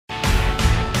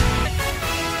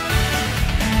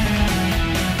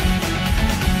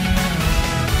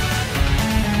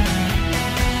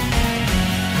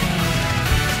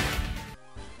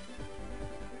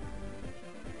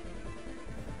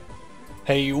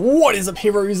Hey, what is up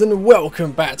heroes, and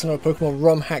welcome back to another Pokemon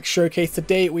ROM hack showcase.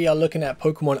 Today we are looking at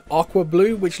Pokemon Aqua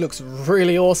Blue, which looks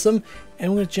really awesome,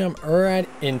 and we're going to jump right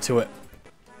into it.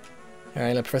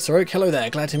 Alright, Professor Oak, hello there,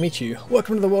 glad to meet you.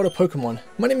 Welcome to the world of Pokemon.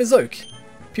 My name is Oak.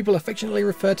 People affectionately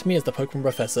refer to me as the Pokemon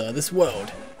Professor. This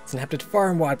world is inhabited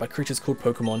far and wide by creatures called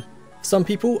Pokemon. For some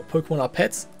people, Pokemon are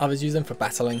pets, others use them for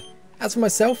battling. As for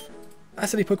myself, I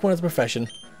study Pokemon as a profession.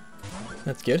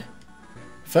 That's good.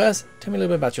 First, tell me a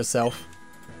little bit about yourself.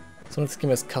 So let's give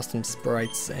us custom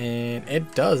sprites, and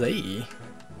it does, eh?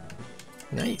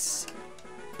 Nice.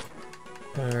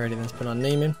 Alrighty, let's put our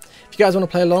name in. If you guys want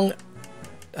to play along,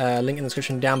 link in the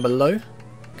description down below.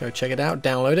 Go check it out,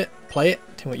 download it, play it,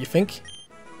 tell me what you think.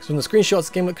 Because from the screenshots,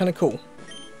 the game looked kind of cool.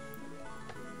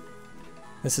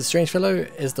 This Strangefellow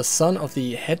is the son of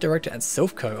the head director at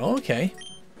Silphco. Oh, okay.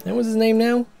 And what's his name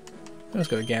now? Let's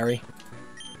go with Gary.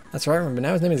 That's right, remember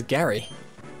now his name is Gary.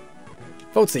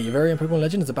 Voltsy, your very own Pokemon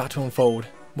legend is about to unfold.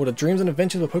 What are dreams and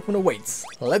adventures of Pokemon awaits.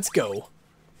 Let's go!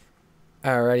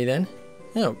 Alrighty then.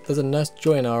 Oh, there's a Nurse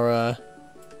Joy in our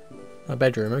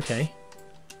bedroom, okay.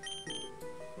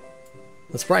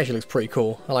 The sprite actually looks pretty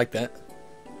cool. I like that.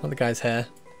 I like the guy's hair.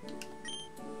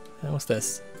 And what's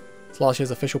this? It's last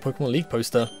year's official Pokemon League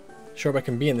poster. Sure I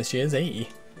can be in this year's, eh?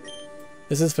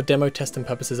 This is for demo testing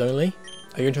purposes only.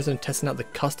 Are you interested in testing out the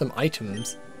custom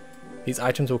items? These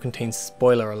items will contain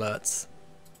spoiler alerts.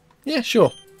 Yeah,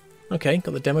 sure. Okay,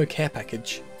 got the demo care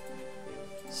package.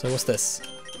 So what's this?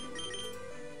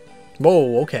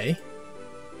 Whoa, okay.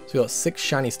 So we got 6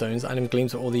 shiny stones. Item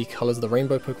gleams with all the colours of the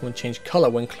rainbow. Pokemon change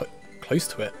colour when close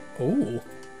to it. Ooh.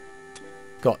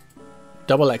 Got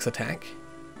double X attack.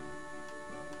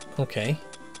 Okay.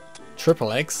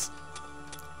 Triple X.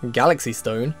 Galaxy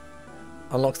Stone.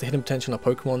 Unlocks the hidden potential of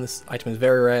Pokemon. This item is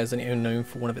very rare as only known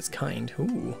for one of its kind.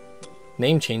 Ooh.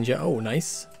 Name changer. Oh,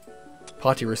 nice.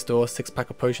 Party restore.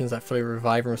 6-pack of potions that fully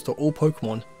revive and restore all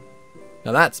Pokemon.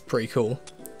 Now that's pretty cool.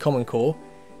 Common core.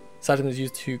 This item is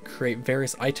used to create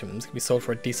various items. Can be sold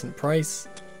for a decent price.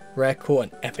 Rare core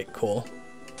and epic core.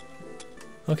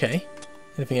 Okay.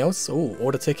 Anything else? Oh,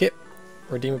 order ticket.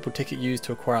 Redeemable ticket used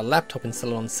to acquire a laptop in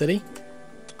Celadon City.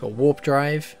 Got warp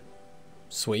drive.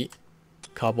 Sweet.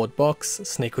 Cardboard box.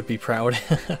 Snake would be proud.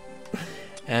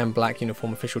 And black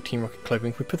uniform official Team Rocket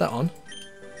clothing. Can we put that on?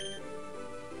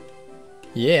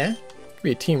 Yeah. Could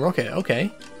be a Team Rocket.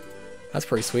 Okay. That's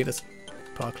pretty sweet. Let's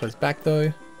put our clothes back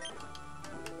though.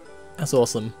 That's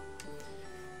awesome.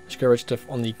 Let's go register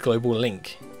on the global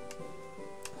link.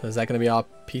 So is that going to be our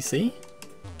PC?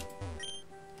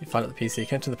 You find out the PC.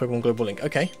 Connect to the Pokemon global link.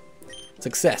 Okay.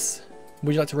 Success.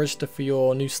 Would you like to register for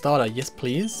your new starter? Yes,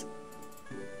 please.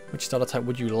 Which starter type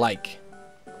would you like?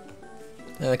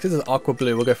 Because this is Aqua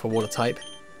Blue, we'll go for water type.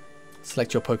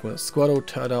 Select your Pokemon. Squirtle,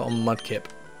 Turtle, or Mudkip.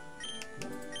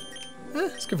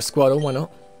 Let's go for Squirtle, why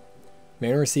not? You may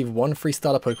only receive 1 free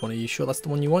starter Pokemon. Are you sure that's the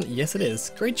one you want? Yes, it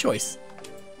is. Great choice.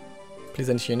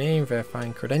 Please enter your name,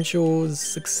 verifying credentials.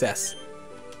 Success.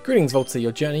 Greetings, Voltsy.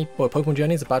 Your journey, Pokemon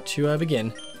journey is about to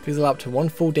begin. Please allow up to 1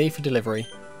 full day for delivery.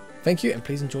 Thank you, and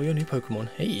please enjoy your new Pokemon.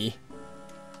 Hey.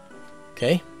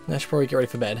 Okay, I should probably get ready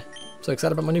for bed. I'm so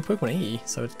excited about my new Pokemon. Hey.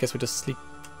 So I guess we'll just sleep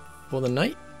for the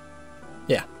night?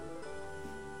 Yeah.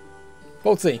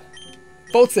 Voltsy!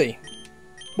 Voltsy!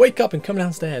 Wake up and come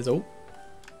downstairs. Oh.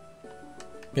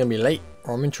 Gonna be late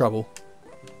or I'm in trouble.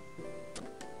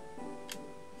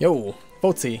 Yo,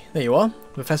 Voltsy, there you are.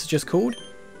 The professor just called.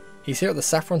 He's here at the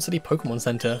Saffron City Pokemon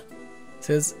Center.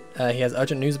 Says he has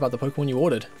urgent news about the Pokemon you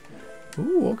ordered.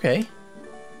 Ooh, okay.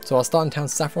 So I'll start in town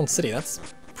Saffron City. That's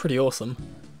pretty awesome.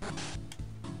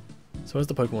 So where's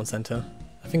the Pokemon Center?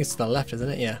 I think it's to the left, isn't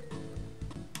it? Yeah.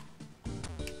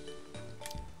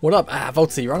 What up? Ah,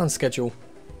 Voltsy, you're right on schedule.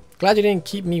 Glad you didn't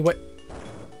keep me wait.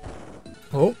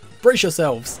 Oh, brace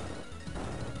yourselves.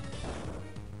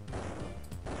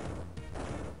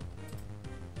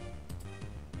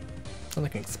 Sounds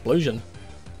like an explosion.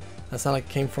 That sounded like it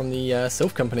came from the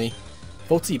Sylph Company.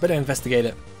 Voltsy, you better investigate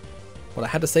it. What I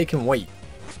had to say can wait.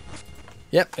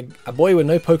 Yep, a boy with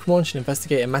no Pokemon should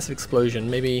investigate a massive explosion.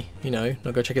 Maybe, you know,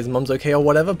 not go check his mum's okay or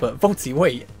whatever, but Voltsy,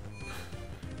 wait.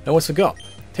 I almost forgot.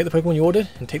 Take the Pokemon you ordered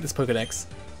and take this Pokedex.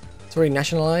 It's already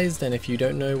nationalized, and if you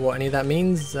don't know what any of that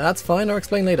means, that's fine, I'll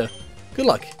explain later. Good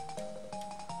luck.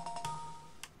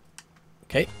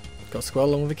 Okay, got Squirrel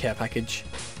along with the care package.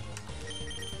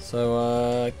 So,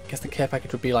 I guess the care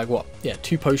package would be like what? Yeah,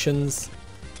 2 potions,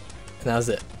 and that's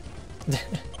it.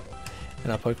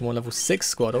 And our Pokemon level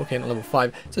 6 Squirtle, okay, not level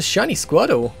 5. It's a shiny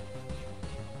Squirtle!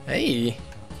 Hey!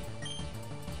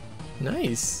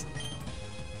 Nice!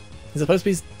 Is it supposed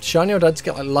to be shiny, or did I just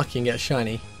get like lucky and get a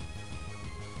shiny?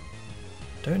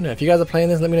 Don't know. If you guys are playing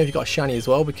this, let me know if you got a shiny as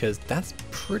well, because that's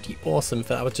pretty awesome if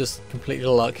that was just completely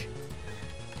luck.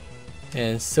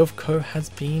 And Silphco has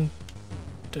been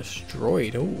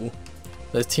destroyed. Ooh.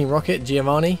 There's Team Rocket,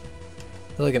 Giovanni.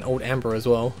 Looks like an old Amber as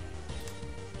well.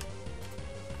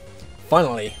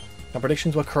 Finally, our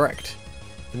predictions were correct.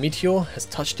 The meteor has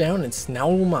touched down and it's now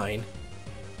all mine.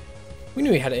 We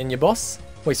knew you had it in your boss.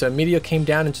 Wait, so a meteor came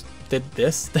down and just did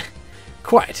this?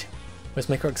 Quiet. Let's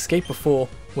make our escape before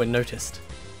we're noticed.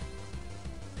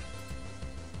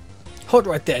 Hold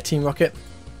right there, Team Rocket.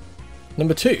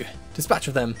 Number 2, dispatch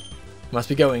of them. Must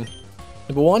be going.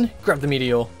 Number 1, grab the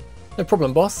meteor. No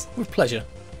problem, boss. With pleasure.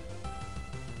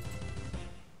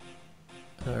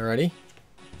 Alrighty.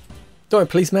 Don't worry,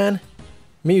 policeman.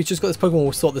 Me who's just got this Pokemon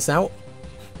will sort this out.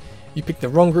 You picked the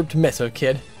wrong group to mess with,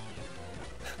 kid.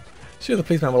 Sure, the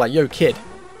policeman were like, yo, kid.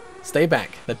 Stay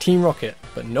back. The Team Rocket.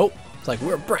 But nope. It's like,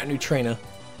 we're a brand new trainer.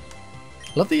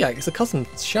 Love the, it's a custom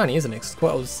shiny, isn't it?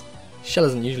 Squirtle's shell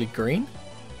isn't usually green.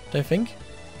 Don't think.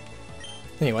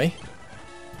 Anyway.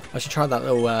 I should try that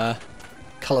little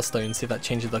color stone, see if that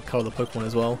changes the color of the Pokemon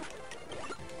as well.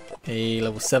 A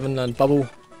level 7 and bubble.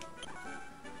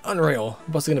 Unreal.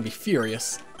 The boss is going to be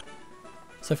furious.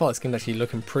 So far this game's actually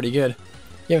looking pretty good.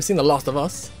 You haven't seen The Last of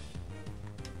Us.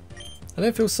 I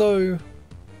don't feel so...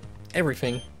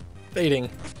 everything. Fading.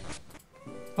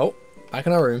 Oh, back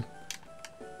in our room.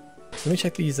 Let me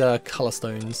check these color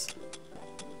stones.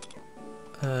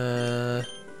 Oh.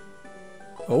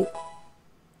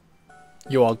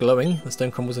 You are glowing. The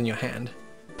stone crumbles in your hand.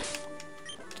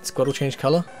 Did Squirtle change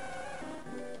color?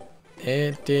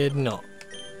 It did not.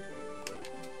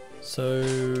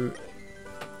 So...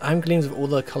 I'm gleams of all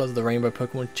the colours of the rainbow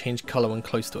Pokemon change colour when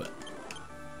close to it.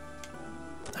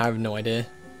 I have no idea.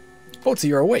 Voltsy,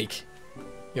 you're awake.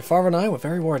 Your father and I were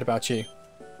very worried about you.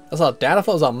 That's our dad? I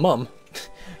thought it was our mum. You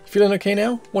feeling okay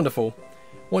now? Wonderful.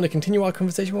 Want to continue our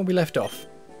conversation where we left off?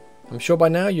 I'm sure by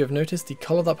now you have noticed the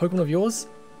colour of that Pokemon of yours.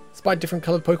 Despite different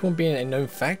coloured Pokemon being a known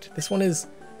fact, this one is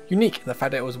unique in the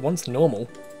fact that it was once normal.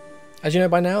 As you know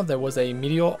by now, there was a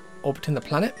meteor orbiting the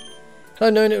planet. Had I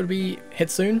known it would be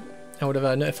hit soon, I would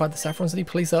have notified the Saffron City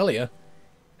police earlier.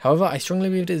 However, I strongly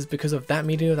believe it is because of that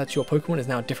meteor that your Pokemon is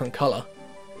now a different colour.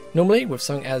 Normally, with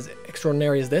something as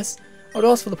extraordinary as this, I would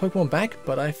ask for the Pokemon back,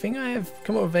 but I think I have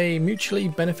come up with a mutually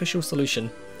beneficial solution.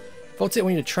 Voltsy, I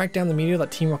want you to track down the meteor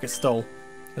that Team Rocket stole,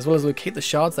 as well as locate the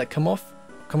shards that come off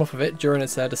of it during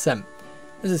its descent.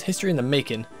 This is history in the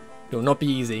making. It will not be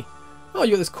easy. Oh,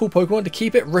 you got this cool Pokemon to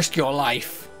keep it? Risk your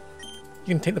life!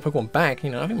 You can take the Pokemon back, you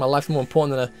know, I think my life's more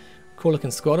important than a cool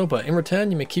looking Squirtle, but in return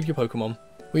you may keep your Pokemon.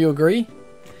 Will you agree?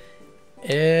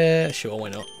 Sure, why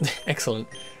not? Excellent.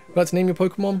 Would you like to name your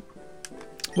Pokemon?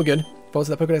 We're good. Voltsy,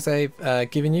 the Pokédex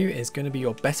I've given you is going to be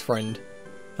your best friend.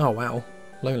 Oh wow,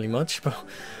 lonely much, but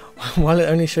while it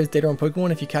only shows data on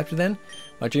Pokemon if you capture them,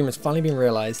 my dream has finally been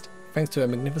realised. Thanks to a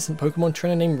magnificent Pokemon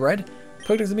trainer named Red,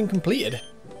 Pokédex have been completed.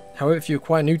 However, if you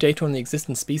acquire new data on the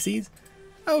existing species,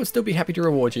 I would still be happy to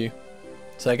reward you.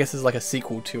 So I guess it's like a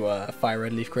sequel to Fire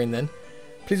Red Leaf Green then.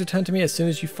 Please return to me as soon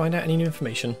as you find out any new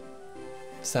information.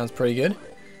 Sounds pretty good.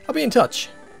 I'll be in touch.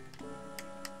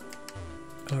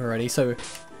 Alrighty, so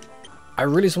I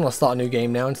really just want to start a new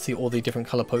game now and see all the different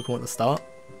colour Pokemon at the start.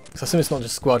 So I assume it's not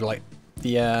just Squirtle, like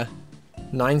the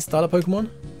 9 starter Pokemon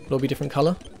will all be different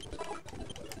colour.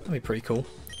 That'd be pretty cool.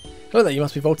 Hello there, you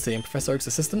must be Voltsy, and Professor Oak's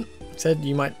assistant. Said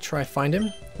you might try find him.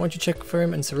 Why don't you check for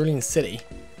him in Cerulean City?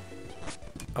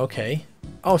 Okay.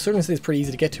 Oh, Cerulean City is pretty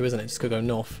easy to get to, isn't it? Just gotta go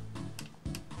north.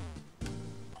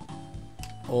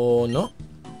 Or not.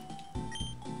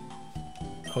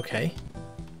 Okay.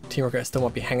 Team Rocket still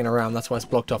might be hanging around, that's why it's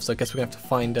blocked off, so I guess we're gonna have to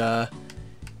find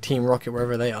Team Rocket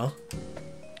wherever they are.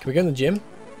 Can we go in the gym?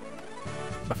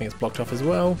 I think it's blocked off as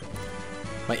well.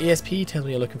 My ESP tells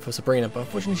me you're looking for Sabrina, but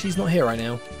unfortunately she's not here right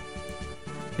now.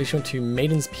 Please went to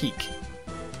Maiden's Peak.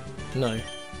 No.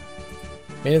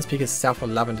 Maiden's Peak is south of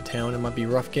Lavender Town. It might be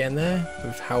rough getting there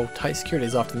with how tight security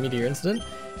is after the meteor incident.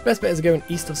 Best bet is going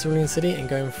east of Cerulean City and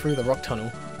going through the rock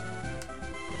tunnel.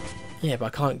 Yeah, but I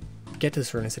can't get to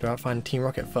Cerulean City without finding Team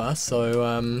Rocket first,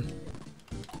 so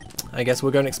I guess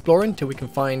we're going exploring till we can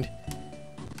find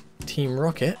Team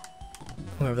Rocket.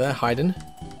 Over there, hiding.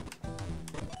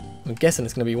 I'm guessing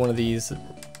it's going to be one of these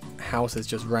houses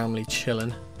just randomly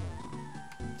chilling.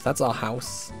 So that's our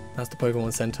house. That's the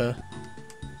Pokemon Center.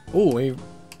 Oh,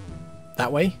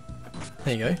 that way?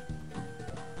 There you go.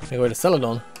 They go to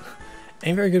Celadon.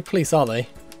 Ain't very good police, are they?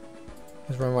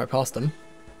 Just run right past them.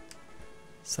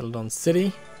 Celadon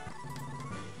City.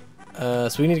 So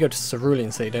we need to go to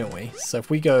Cerulean City, don't we? So if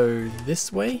we go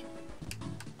this way,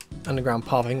 underground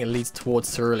path, I think it leads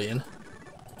towards Cerulean.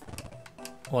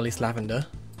 Or at least Lavender.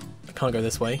 can't go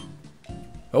this way.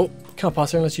 Oh, can't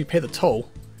pass here unless you pay the toll.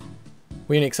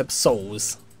 We only accept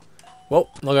souls. Well,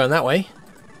 not going that way.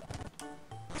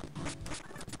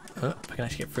 Oh, I can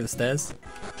actually get through the stairs.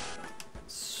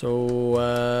 So,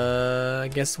 I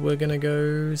guess we're gonna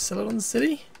go settle on the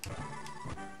city?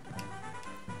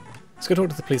 Let's go talk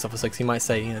to the police officer, because he might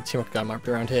say, you know, Teamwork guy might be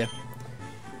around here.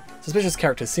 Suspicious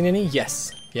characters, seen any?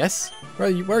 Yes. Yes? Where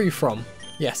are you from?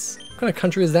 Yes. What kind of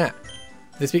country is that?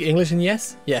 Do they speak English and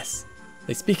yes? Yes.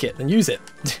 They speak it, then use it.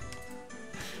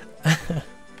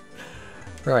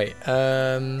 Right,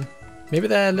 maybe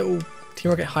they're little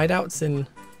Team Rocket hideouts in...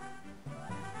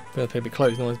 They're a bit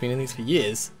closed, no one's been in these for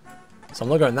years. So I'm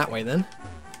not going that way then.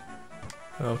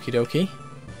 Okie dokie.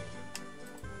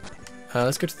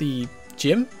 Let's go to the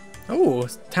gym. Oh,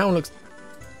 this town looks...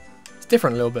 It's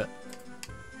different a little bit.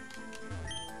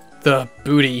 The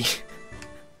booty.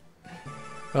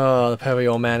 Oh, the pervy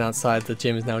old man outside the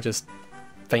gym is now just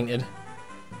fainted.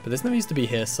 But there's no use to be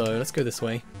here, so let's go this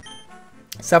way.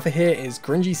 South of here is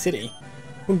Grungy City.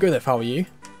 Wouldn't go there if I were you.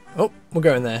 Oh, we're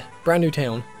going there. Brand new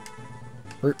town.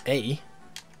 Route A. We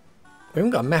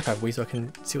haven't got a map, have we, so I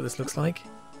can see what this looks like?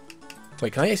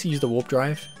 Wait, can I actually use the warp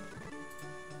drive?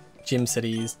 Gym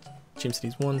cities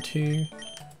 1, 2.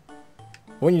 I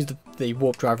won't use the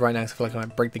warp drive right now because I feel like I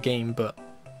might break the game, but...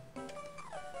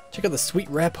 Check out the sweet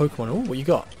rare Pokemon. Oh, what you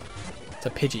got? It's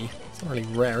a Pidgey. It's not really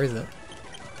rare, is it?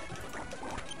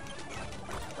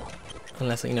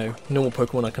 Unless, you know, normal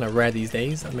Pokemon are kind of rare these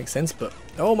days. That makes sense, but...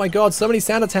 Oh my god, so many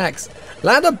sound attacks!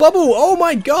 Land a bubble! Oh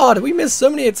my god, we missed so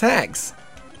many attacks!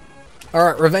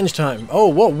 Alright, revenge time. Oh,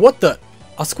 what the?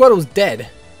 Our Squirtle's dead.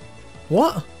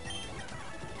 What?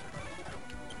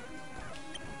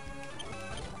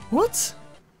 What?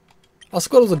 Our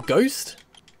Squirtle's a ghost?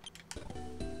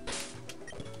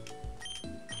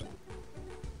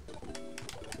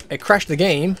 It crashed the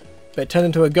game, but it turned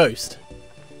into a ghost.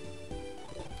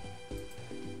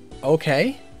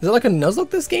 Okay. Is it like a Nuzlocke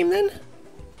this game then?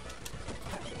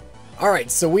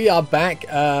 Alright, so we are back.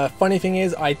 Funny thing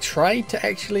is, I tried to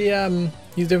actually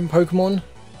use different Pokemon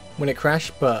when it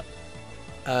crashed, but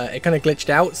it kind of glitched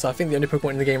out, so I think the only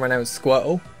Pokemon in the game right now is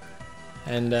Squirtle.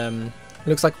 And it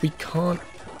looks like we can't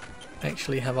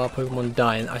actually have our Pokemon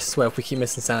die, and I swear if we keep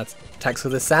missing sand attacks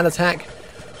with this sand attack...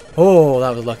 Oh,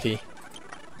 that was lucky.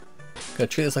 I'm gonna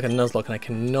treat this like a Nuzlocke and I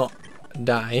cannot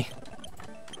die.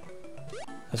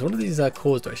 So what are these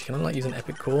cores do actually? Can I like use an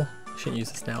epic core? I shouldn't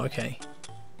use this now, okay.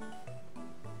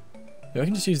 Maybe I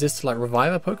can just use this to like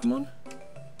revive a Pokemon?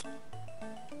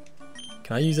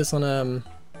 Can I use this on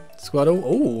Squirtle?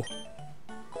 Oh!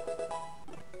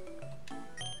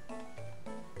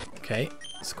 Okay,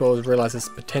 Squirtle realizes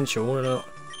potential. I don't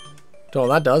know what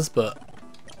that does, but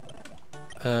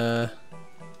can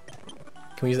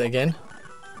we use it again?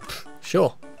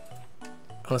 Sure.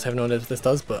 Honestly, I have no idea what this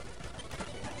does, but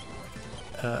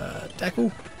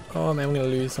Tackle. Oh man, we're gonna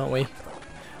lose, aren't we?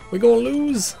 We're gonna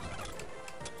lose.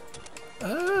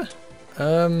 I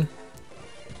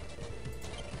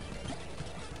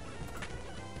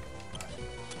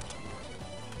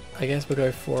guess we'll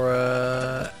go for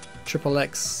a Triple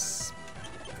X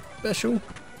special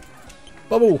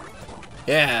bubble.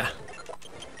 Yeah.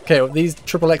 Okay, well, these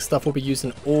Triple X stuff will be used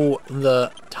all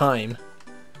the time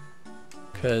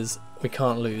because we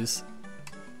can't lose.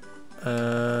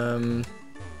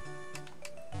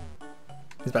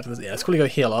 He's back to this. Yeah, let's quickly go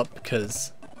heal up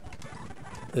because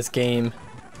this game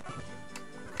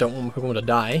don't want Pokemon to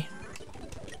die.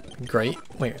 Great.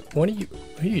 Wait, what are you?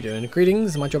 Who are you doing?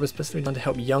 Greetings. My job is specifically done to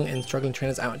help young and struggling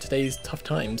trainers out in today's tough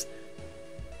times.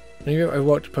 When you have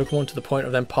worked Pokemon to the point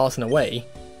of them passing away,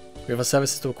 we have a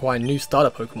service to acquire new starter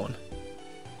Pokemon.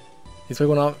 These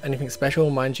Pokemon aren't anything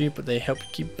special, mind you, but they help you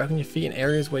keep back on your feet in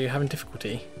areas where you're having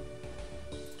difficulty.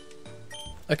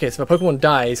 Okay, so if a Pokemon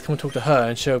dies, come and talk to her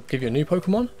and she'll give you a new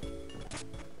Pokemon?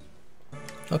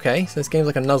 Okay, so this game's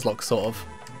like a Nuzlocke, sort of.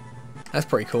 That's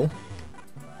pretty cool.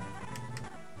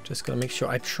 Just gotta make sure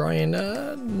I try and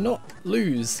not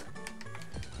lose.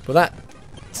 With that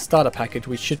starter package,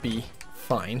 we should be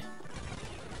fine.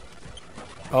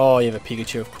 Oh, you have a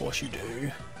Pikachu, of course you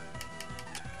do.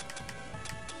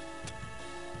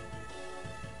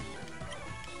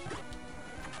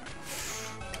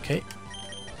 Okay.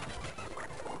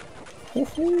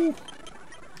 Woohoo!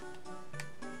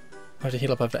 I have to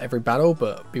heal up after every battle,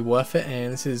 but be worth it.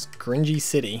 And this is Grungy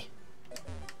City.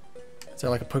 Is there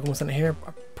like a Pokemon Center here?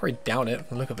 I probably doubt it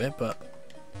from the look of it, but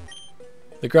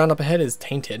the ground up ahead is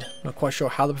tainted. Not quite sure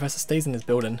how the professor stays in this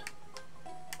building.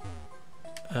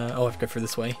 Oh, I have to go through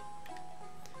this way.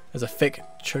 There's a thick,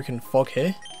 choking fog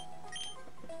here.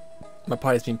 My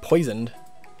party's been poisoned.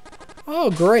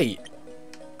 Oh, great!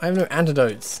 I have no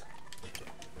antidotes.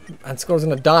 And Squirrel's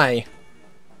gonna die.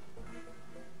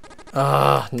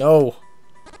 Ah, no.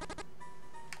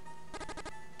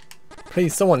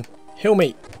 Please, someone, heal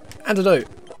me. Antidote.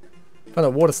 Found a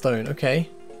water stone, okay.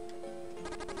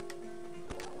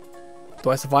 Do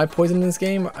I survive poison in this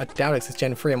game? I doubt it, it's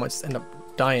Gen 3, I might just end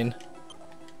up dying.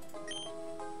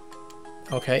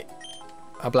 Okay.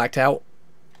 I blacked out.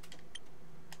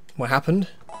 What happened?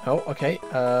 Oh, okay.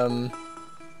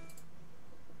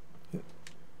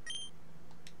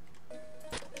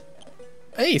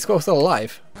 Hey, Squirrel's still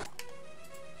alive.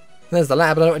 And there's the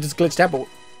lab, I just glitched out, but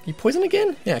you poison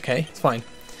again? Yeah, okay, it's fine.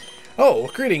 Oh,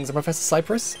 greetings, I'm Professor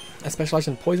Cypress. I specialize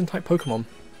in poison-type Pokemon.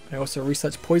 I also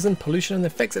research poison, pollution, and the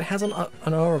effects it has on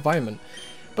our environment.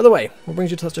 By the way, what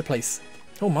brings you to such a place?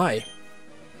 Oh my. It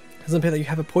doesn't appear that you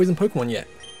have a poison Pokemon yet.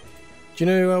 Do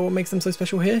you know what makes them so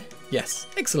special here? Yes,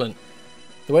 excellent.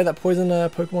 The way that poison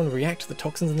Pokemon react to the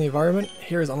toxins in the environment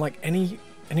here is unlike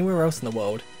anywhere else in the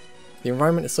world. The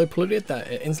environment is so polluted that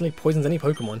it instantly poisons any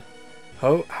Pokemon.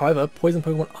 However, poison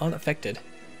Pokemon aren't affected.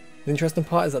 The interesting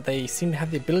part is that they seem to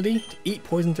have the ability to eat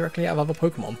poison directly out of other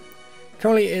Pokemon.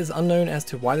 Currently it is unknown as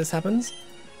to why this happens,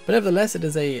 but nevertheless it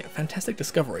is a fantastic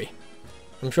discovery.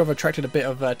 I'm sure I've attracted a bit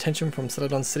of attention from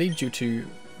Celadon City due to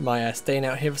my staying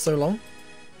out here for so long.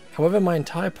 However, my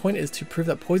entire point is to prove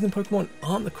that poison Pokemon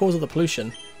aren't the cause of the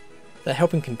pollution. They're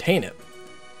helping contain it.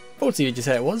 Voltsy, did you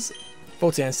say it was?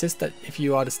 Voltsy insists that if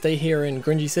you are to stay here in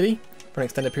Grungy City for an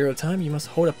extended period of time, you must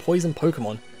hold a poison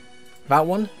Pokemon. Without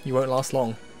one, you won't last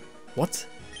long. What?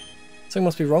 Something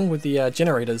must be wrong with the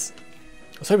generators.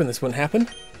 I was hoping this wouldn't happen.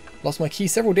 Lost my key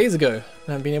several days ago, and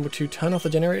I haven't been able to turn off the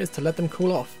generators to let them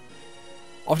cool off.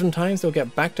 Oftentimes they'll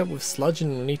get backed up with sludge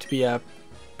and will need to be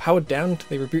powered down until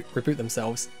they reboot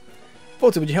themselves.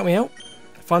 Voltsy, would you help me out?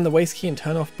 Find the waste key and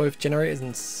turn off both generators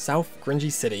in South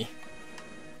Grungy City.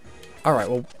 Alright,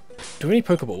 well, do we need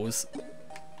Pokeballs?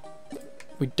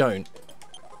 We don't.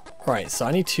 Right, so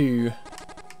I need to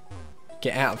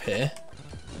get out of here.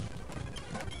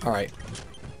 Alright.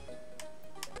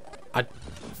 I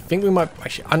think we might...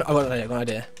 Actually, I've got an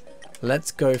idea.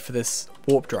 Let's go for this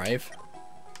warp drive.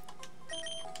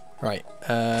 Right.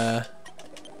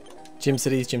 Gym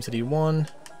Cities, Gym City 1.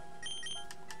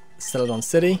 Celadon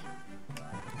City.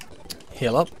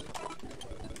 Heal up.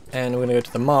 And we're going to go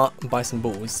to the mart and buy some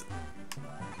balls.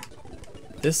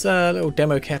 This little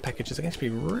demo care package is going to be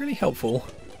really helpful.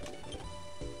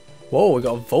 Whoa, we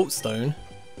got a Volt Stone.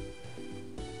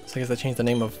 So I guess they changed the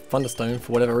name of Thunderstone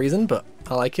for whatever reason, but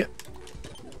I like it.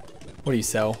 What do you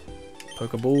sell?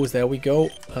 Pokeballs, there we go.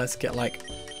 Let's get like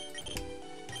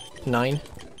 9.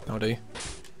 I'll do.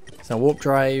 So warp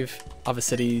drive, other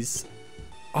cities.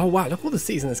 Oh wow, look at all the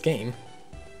cities in this game.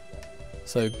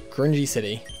 So Grungy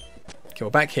City. Okay,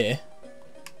 we're back here.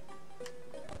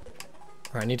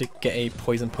 Right, I need to get a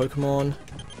poison Pokemon.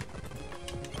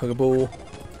 Pokeball.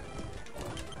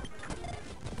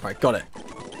 Right, got it.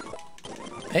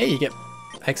 Hey, you get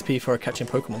XP for catching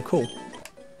Pokemon, cool.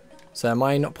 So am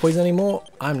I not poison anymore?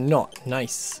 I'm not,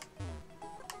 nice.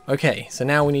 Okay, so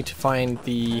now we need to find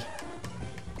the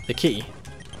key.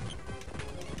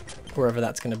 Wherever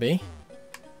that's going to be.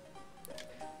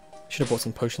 Should have bought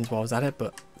some potions while I was at it,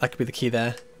 but that could be the key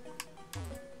there.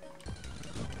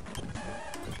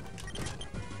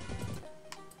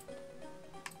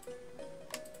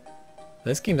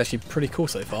 This game's actually pretty cool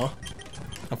so far.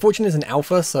 Unfortunately it's an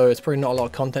alpha, so it's probably not a lot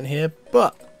of content here,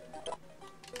 but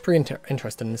pretty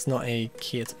interesting. It's not a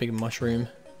key, it's a big mushroom.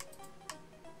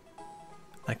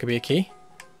 That could be a key.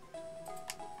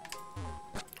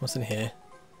 What's in here?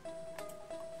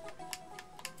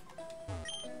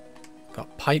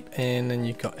 Got pipe and then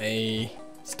you've got a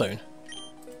stone.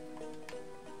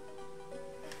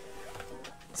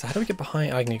 So how do we get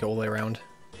behind? I can go all the way around.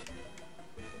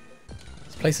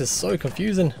 This place is so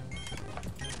confusing.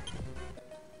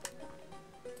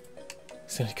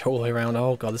 Just gonna go all the way around.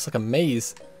 Oh god, this is like a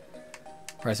maze.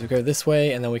 Right, so we go this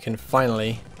way and then we can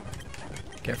finally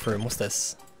get through. And what's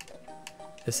this?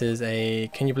 This is a...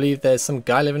 Can you believe there's some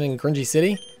guy living in Grungy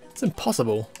City? It's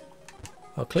impossible.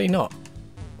 Well, clearly not.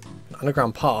 An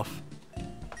underground path.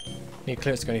 Need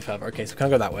clearance to go any further. Okay, so we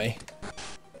can't go that way.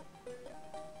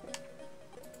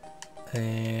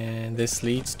 And this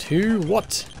leads to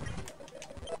what?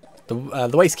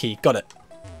 The waste key. Got it.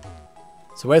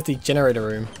 So where's the generator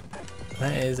room?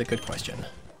 That is a good question.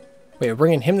 Wait, we're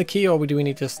bringing him the key, or do we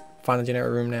need to just find the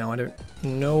generator room now? I don't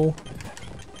know.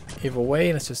 Either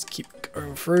way, let's just keep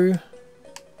going through.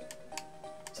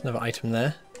 There's another item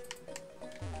there.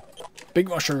 Big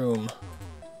mushroom.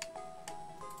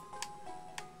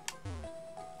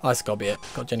 Oh, that's gotta be it.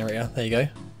 Got generator. There you go.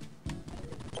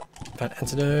 Found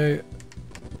antidote.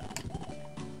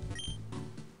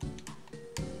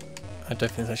 I don't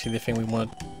think it's actually the thing we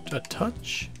want to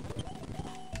touch.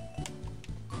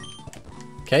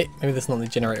 Okay, maybe this is not the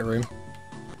generator room.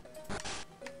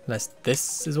 Unless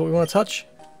this is what we want to touch.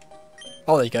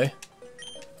 Oh, there you go.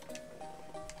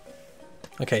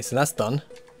 Okay, so that's done.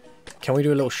 Can we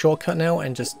do a little shortcut now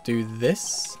and just do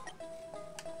this?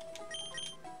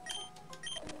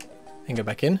 And go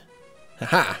back in.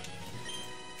 Haha!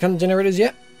 Found the generators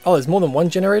yet? Oh, there's more than one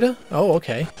generator? Oh,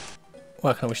 okay.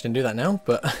 Well, I kind of wish I didn't do that now,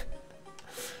 but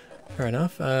fair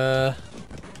enough. Let's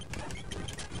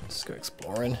go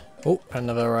exploring. Oh,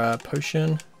 another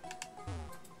potion.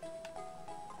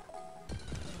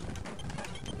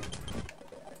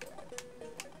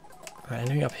 Right,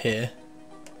 anything up here?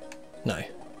 No. Maybe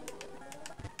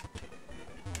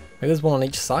there's one on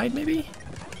each side, maybe?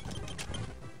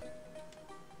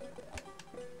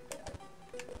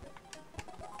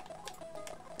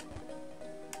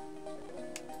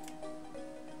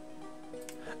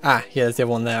 Ah, yeah, there's the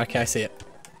other one there. Okay, I see it.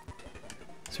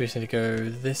 So we just need to go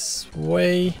this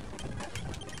way.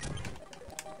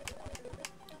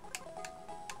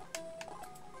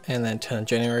 And then turn the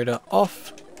generator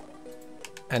off.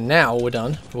 And now we're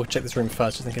done. We'll check this room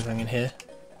first just in case I'm in here.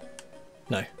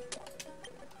 No.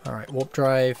 Alright, warp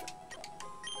drive.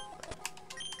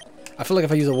 I feel like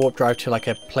if I use a warp drive to like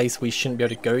a place we shouldn't be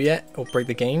able to go yet, or break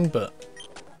the game, but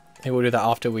maybe we'll do that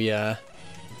after we get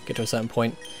to a certain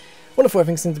point. Wonderful,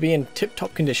 everything seems to be in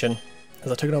tip-top condition.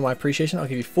 As a token of my appreciation, I'll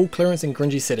give you full clearance in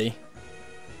Grungy City.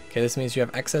 Okay, this means you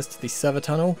have access to the server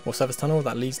tunnel, or service tunnel,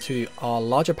 that leads to our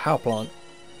larger power plant.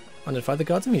 Identify the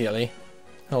guards immediately.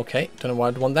 Okay, don't know why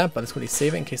I'd want that, but let's quickly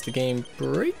save it in case the game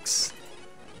breaks.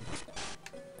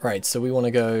 Right, so we want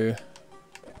to go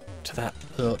to that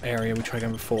little area we tried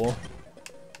going before.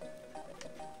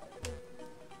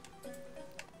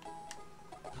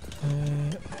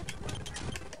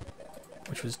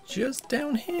 Which was just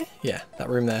down here? Yeah, that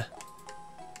room there.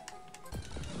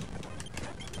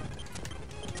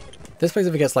 This place,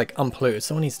 if it gets like unpolluted,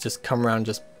 someone needs to just come around and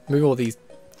just move all these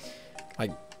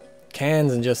like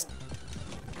cans and just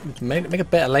make a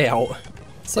better layout.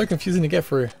 It's so confusing to get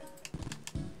through.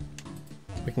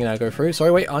 We can now go through.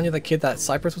 Sorry, wait, aren't you the kid that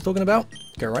Cypress was talking about?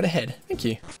 Go right ahead. Thank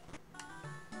you.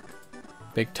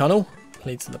 Big tunnel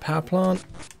leads to the power plant.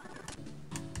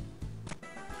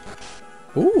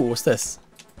 Ooh, what's this?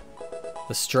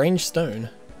 The strange stone.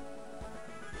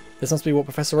 This must be what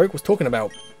Professor Oak was talking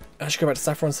about. I should go back to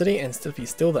Saffron City and see if he's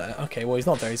still there. Okay, well he's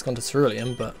not there, he's gone to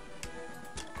Cerulean, but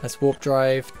let's warp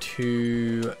drive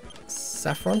to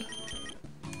Saffron.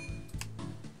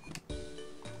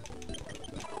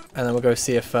 And then we'll go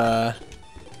see if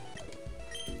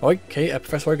okay,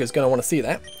 Professor Oak is going to want to see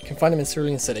that. You can find him in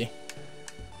Cerulean City.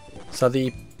 So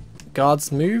the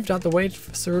guards moved out the way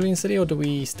for Cerulean City, or do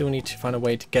we still need to find a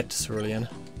way to get to Cerulean?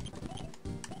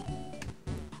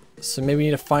 So maybe we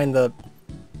need to find the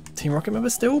Team Rocket member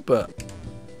still, but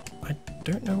I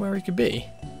don't know where he could be.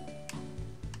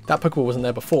 That Pokeball wasn't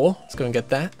there before. Let's go and get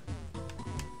that.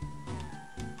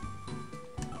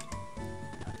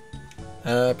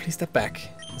 Please step back.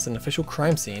 It's an official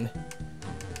crime scene.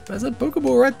 There's a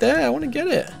Pokeball right there. I want to get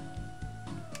it.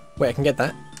 Wait, I can get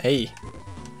that. Hey,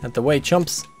 out the way,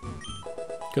 chumps.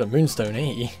 Got a Moonstone,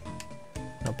 eh?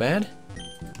 Not bad.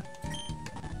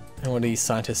 And what are these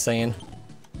scientists saying?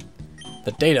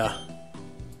 The data.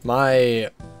 My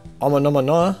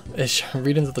Omonomana is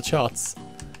readings of the charts.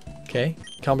 Okay.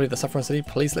 Can't believe the Saffron City.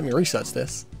 Please let me research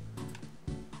this.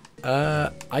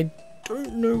 I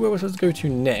don't know where we're supposed to go to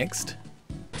next.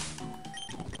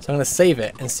 So I'm going to save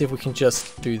it and see if we can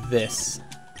just do this.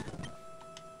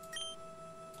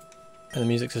 And the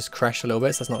music just crashed a little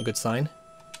bit, so that's not a good sign.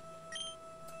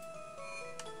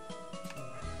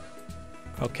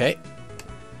 Okay.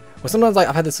 Well, sometimes like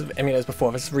I've had this with emulators before.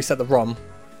 I've just reset the ROM.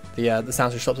 The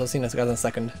sounds just stopped. So I'll see you guys in a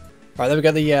second. Right, there we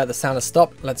go. The sound has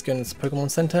stopped. Let's go into the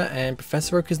Pokemon Center, and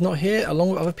Professor Oak is not here,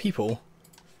 along with other people.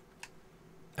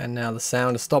 And now the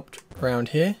sound has stopped around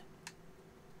here.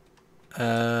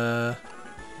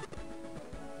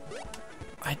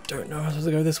 I don't know if I'm supposed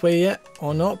to go this way yet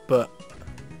or not, but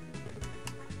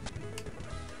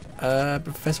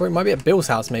Professor Oak might be at Bill's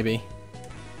house, maybe.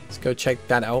 Let's go check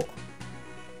that out.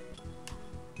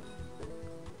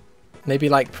 Maybe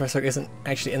like Professor Oak isn't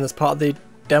actually in this part of the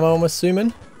demo, I'm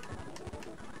assuming.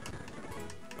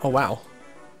 Oh wow,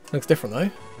 looks different though.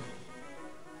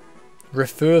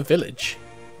 Refer Village.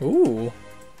 Ooh.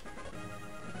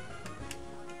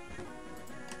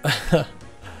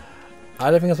 I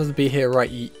don't think I'm supposed to be here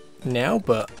right now,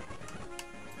 but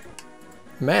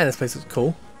man, this place looks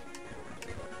cool.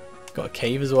 Got a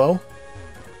cave as well.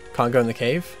 Can't go in the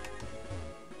cave.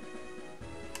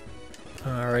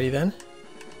 Alrighty then.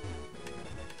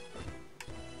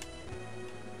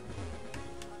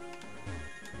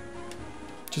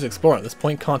 just exploring at this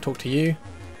point. Can't talk to you.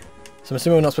 So I'm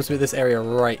assuming we're not supposed to be at this area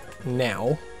right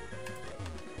now.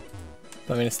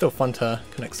 But I mean, it's still fun to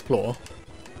kind of explore.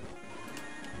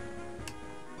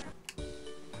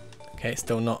 Okay,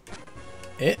 still not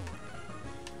it.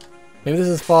 Maybe this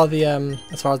is as far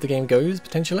as the game goes,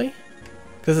 potentially.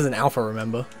 This is an alpha,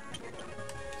 remember.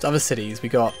 So other cities, we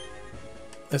got...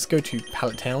 Let's go to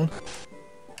Pallet Town.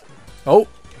 Oh!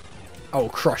 I will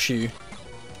crush you.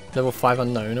 Level 5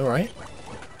 unknown, alright.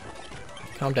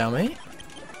 Calm down, mate.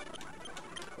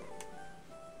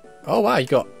 Oh wow, you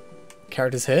got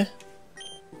characters here.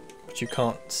 Which you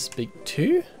can't speak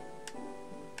to.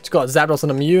 It's got Zapdos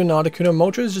and a Mew and Articuno and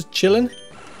Moltres just chilling.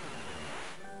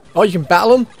 Oh, you can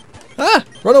battle them? Ah!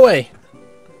 Run away!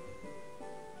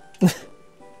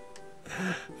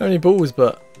 Only balls,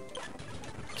 but...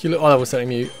 Cute little... Oh, that was setting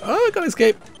Mew. Oh, I gotta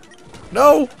escape!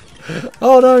 No!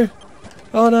 Oh no!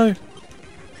 Oh no!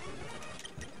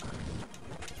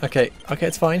 Okay, okay,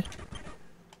 it's fine.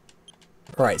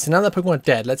 Right, so now that Pokemon are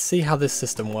dead, let's see how this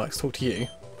system works. Talk to you.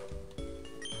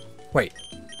 Wait.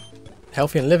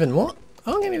 Healthy and living, what?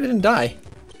 Oh, maybe they didn't die.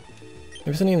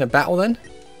 Maybe something in a battle then?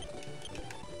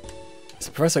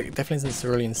 So Professor definitely isn't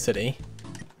Cerulean City.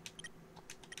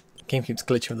 Game keeps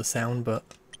glitching with the sound, but...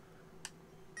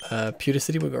 Pewter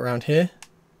City we've got around here.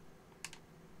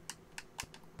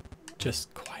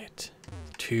 Just quiet.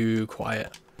 Too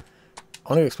quiet. I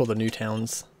want to explore the new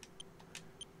towns.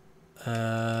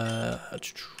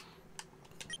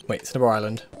 Wait, Cinnabar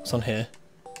Island. What's on here?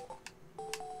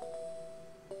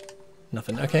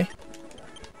 Nothing. Okay.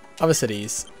 Other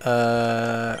cities.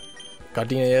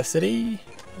 Gardenia City?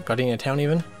 Gardenia Town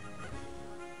even?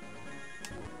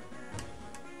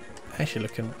 Actually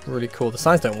looking really cool. The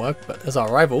signs don't work, but there's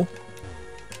our rival.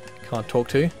 Can't talk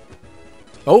to.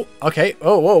 Oh, okay.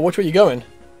 Oh, whoa, watch where you're going. I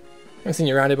haven't seen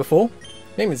you around here before.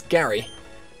 My name is Gary,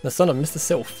 the son of Mr.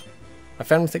 Sylph. My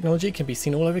family's technology can be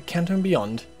seen all over Kanto and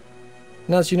beyond.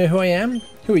 Now that you know who I am,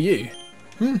 who are you?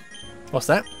 What's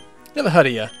that? Never heard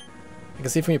of you. I can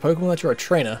see from your Pokemon that you're a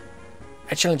trainer.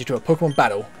 I challenge you to a Pokemon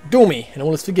battle. Duel me, and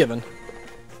all is forgiven.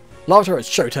 Larvitar, it's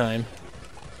showtime.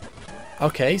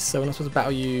 Okay, so we're not supposed to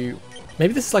battle you...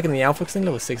 Maybe this is like in the Alpha thing,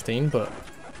 level 16, but...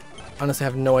 I honestly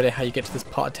have no idea how you get to this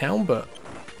part of town, but...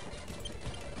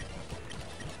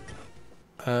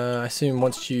 I assume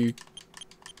once you...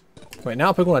 Wait,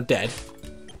 now Pokemon are dead.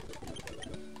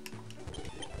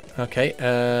 Okay,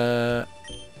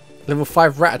 level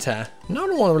 5 Rattata. No, I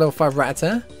don't want a level 5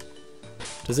 Rattata.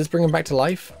 Does this bring him back to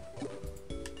life?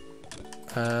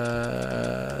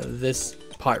 This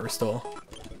Pipe Restore.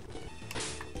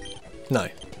 No.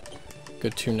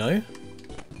 Good to know.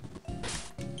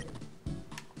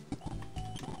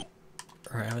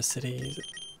 Right, other cities.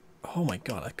 Oh my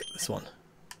god, I got this one.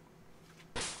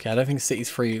 Okay, I don't think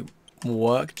Cities 3 will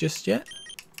work just yet.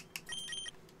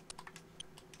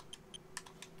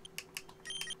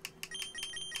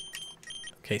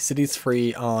 Okay, Cities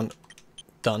 3 aren't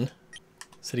done.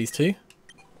 Cities 2.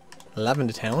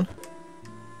 Lavender Town.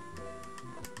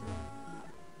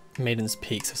 Maiden's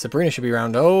Peak. So Sabrina should be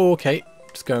around. Oh, okay.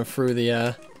 Just going through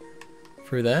the,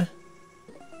 through there.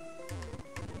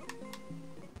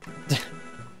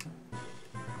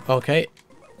 Okay.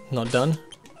 Not done.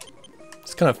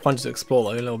 It's kind of fun to explore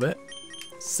though, a little bit.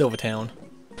 Silver Town.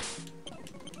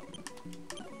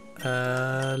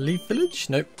 Leaf Village?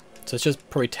 Nope. So it's just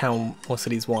probably Town or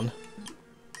Cities 1.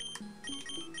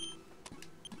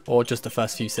 Or just the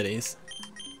first few cities.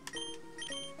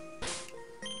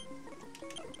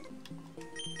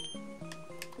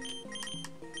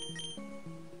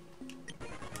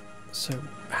 So,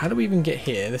 how do we even get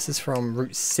here? This is from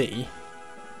Route C.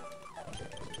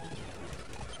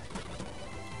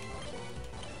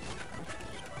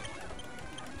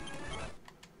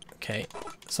 Okay,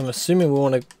 so I'm assuming we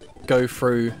want to go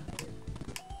through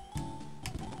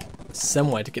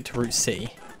somewhere to get to Route C.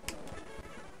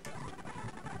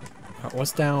 Right,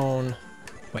 what's down...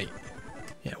 Wait.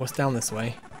 Yeah, what's down this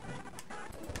way?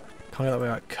 Can't go that way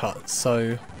without cut,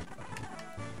 so...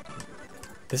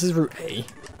 This is Route A.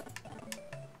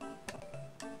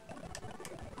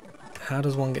 How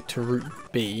does one get to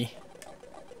Route B?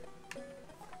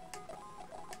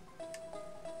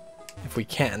 If we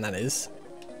can, that is.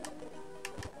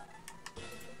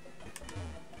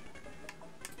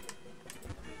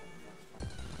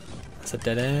 That's a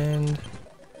dead end.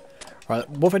 Right,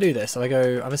 what if I do this? If I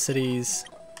go other cities...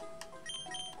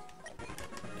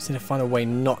 I just need to find a way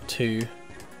not to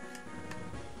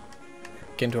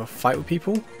get into a fight with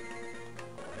people.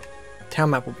 Town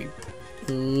map would be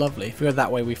lovely. If we go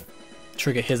that way, we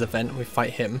trigger his event, we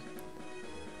fight him.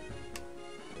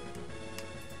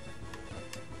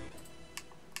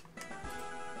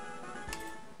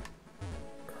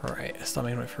 start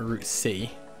making it for Route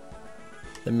C.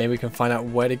 Then maybe we can find out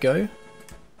where to go.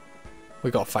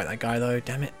 We gotta fight that guy though,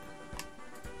 damn it.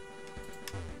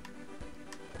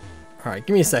 Alright,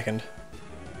 give me a second.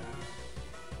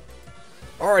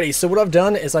 Alrighty, so what I've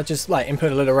done is I just like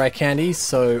input a little rare candies.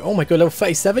 So, oh my god, level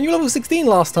 37. You were level 16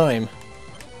 last time.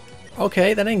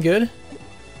 Okay, that ain't good.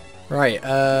 Right,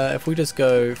 if we just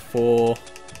go for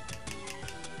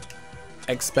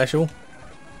X special.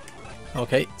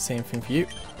 Okay, same thing for you.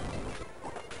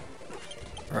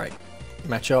 Alright,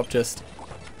 match up just.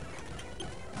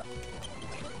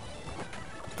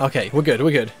 Okay, we're good,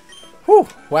 we're good. Whew,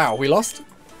 wow, we lost.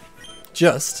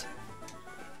 Just.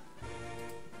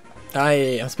 I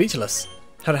am speechless.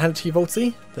 How to hand it to you,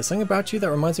 HeroVoltsy? There's something about you that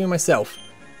reminds me of myself.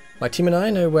 My team and I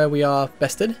know where we are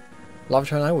bested.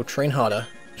 Lavatar and I will train harder.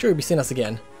 Sure, you'll be seeing us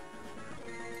again.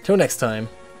 Till next time.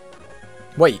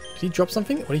 Wait, did he drop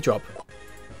something? What did he drop?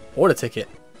 Order ticket.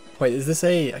 Wait, is this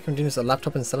a... I can do this on a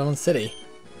laptop in Celadon City.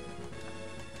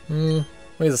 Well,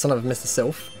 he's the son of Mr.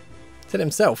 Sylph. Said it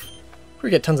himself. We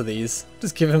get tons of these.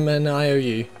 Just give him an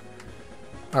IOU.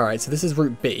 Alright, so this is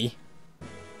Route B.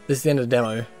 This is the end of the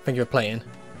demo. Thank you for playing.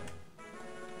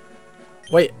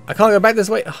 Wait, I can't go back this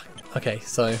way? Ugh. Okay,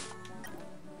 so...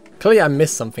 Clearly I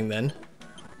missed something then.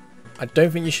 I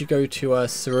don't think you should go to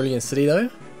Cerulean City though.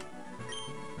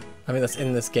 I think that's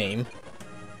in this game.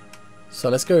 So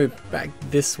let's go back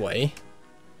this way.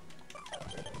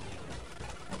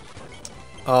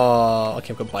 Oh,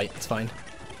 okay, I've got bite. It's fine.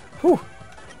 Whew.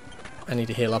 I need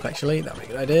to heal up actually. That would be a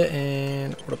good idea.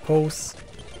 And what a pulse.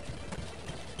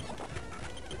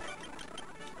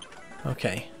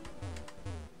 Okay.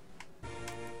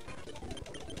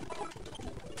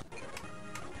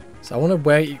 So I wonder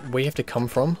where you have to come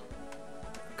from,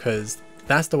 because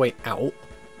that's the way out.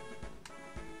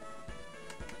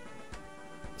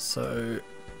 So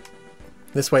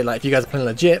this way, like if you guys are playing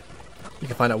legit, you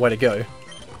can find out where to go.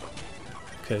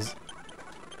 Because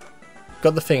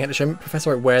got the thing, had to show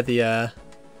Professor Oak where the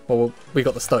well, we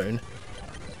got the stone,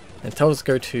 and told us to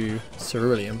go to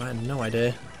Cerulean, but I had no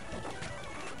idea.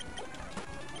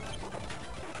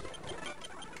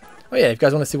 Oh yeah, if you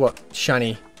guys want to see what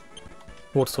shiny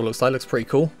water tool looks like, looks pretty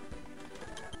cool.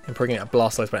 I'm probably going to get a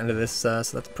blast light by the end of this, so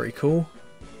that's pretty cool.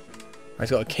 Right,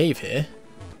 it's got a cave here,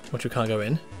 which we can't go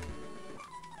in.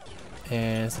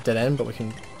 And it's a dead end, but we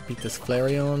can beat this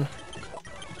Flareon.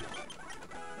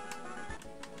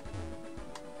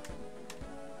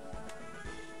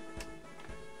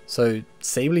 So,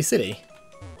 Sabley City.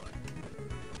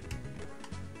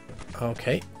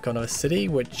 Okay, got another city,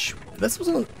 which... This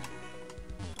wasn't...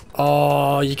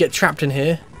 Oh, you get trapped in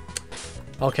here.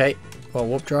 Okay, well,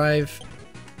 warp drive.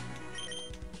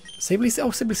 Sabley City?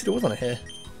 Oh, Sabley City was on it here.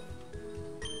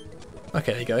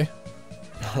 Okay, there you go.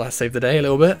 Oh, that saved the day a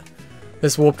little bit.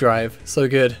 This warp drive, so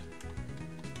good.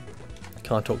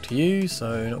 Can't talk to you,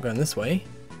 so not going this way.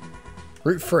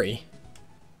 Route 3.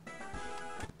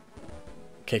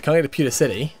 Okay, can't get to Pewter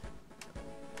City.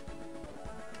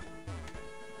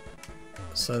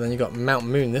 So then you got Mount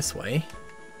Moon this way.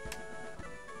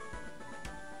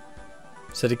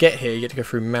 So to get here, you get to go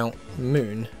through Mount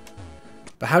Moon.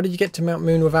 But how did you get to Mount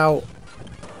Moon without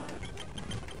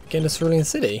getting to Cerulean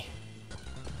City?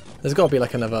 There's got to be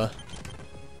like another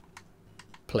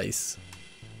place.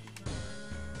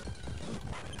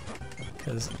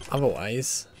 Because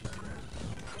otherwise...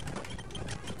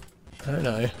 I don't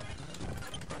know.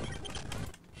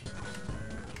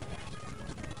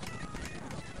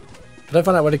 If I don't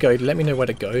find out where to go, let me know where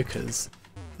to go, because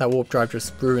that warp drive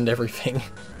just ruined everything.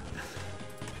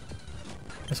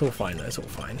 It's all fine though, it's all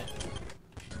fine.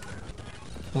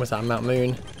 Almost out of Mount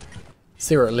Moon.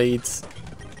 See where it leads.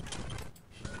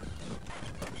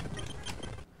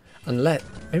 Unless...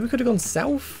 Maybe we could have gone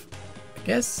south, I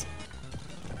guess?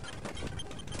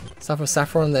 South of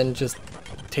Saffron and then just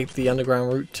take the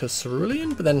underground route to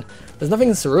Cerulean? But then there's nothing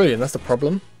in Cerulean, that's the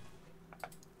problem.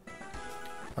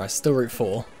 Alright, still Route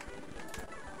 4.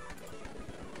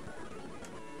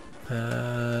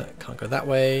 Can't go that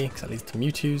way, because that leads to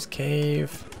Mewtwo's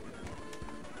cave.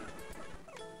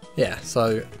 Yeah,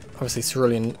 so obviously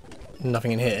Cerulean,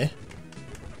 nothing in here.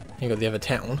 You got the other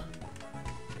town.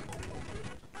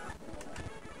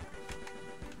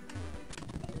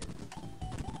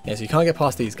 Yeah, so you can't get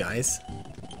past these guys.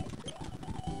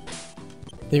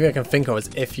 The only thing I can think of is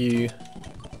if you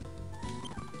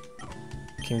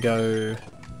can go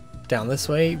down this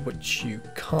way, which you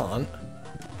can't,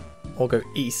 or go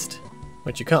east,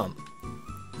 which you can't.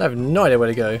 I have no idea where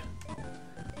to go.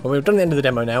 Well, we've done the end of the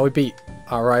demo now. We beat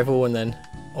our rival and then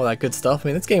all that good stuff. I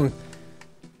mean, this game,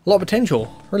 a lot of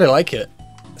potential. Really like it.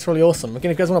 It's really awesome.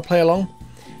 Again, if you guys want to play along,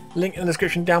 Link in the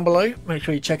description down below. Make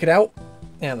sure you check it out.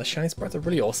 And the shiny sprites are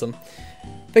really awesome.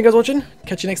 Thank you guys for watching.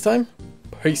 Catch you next time.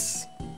 Peace.